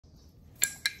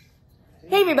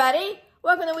Hey everybody,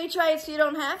 welcome to We Try It So You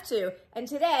Don't Have To. And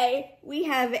today we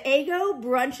have Eggo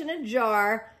Brunch in a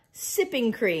Jar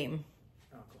Sipping Cream.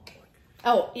 Alcoholic.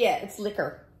 Oh yeah, it's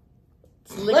liquor.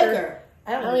 It's Liquor.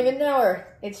 I don't even know her.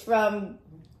 It's from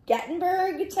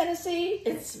Gatlinburg, Tennessee.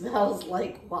 It smells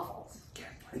like waffles.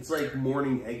 It's like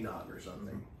morning eggnog or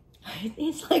something.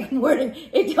 It's like morning.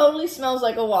 It totally smells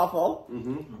like a waffle.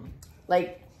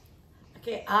 Like,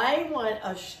 Okay, I want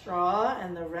a straw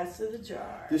and the rest of the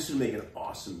jar. This would make an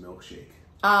awesome milkshake.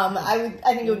 I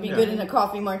think it would be good in a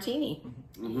coffee martini.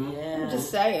 Yeah. I'm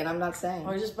just saying. I'm not saying.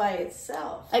 Or just by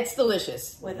itself It's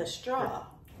delicious. with a straw.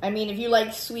 I mean, if you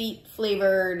like sweet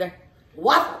flavored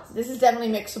Waffles. this is definitely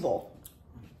mixable.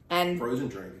 And Frozen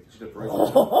drink. It's good frozen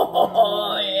drink.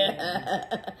 oh yeah,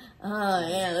 oh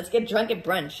yeah. Let's get drunk at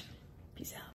brunch. Peace out.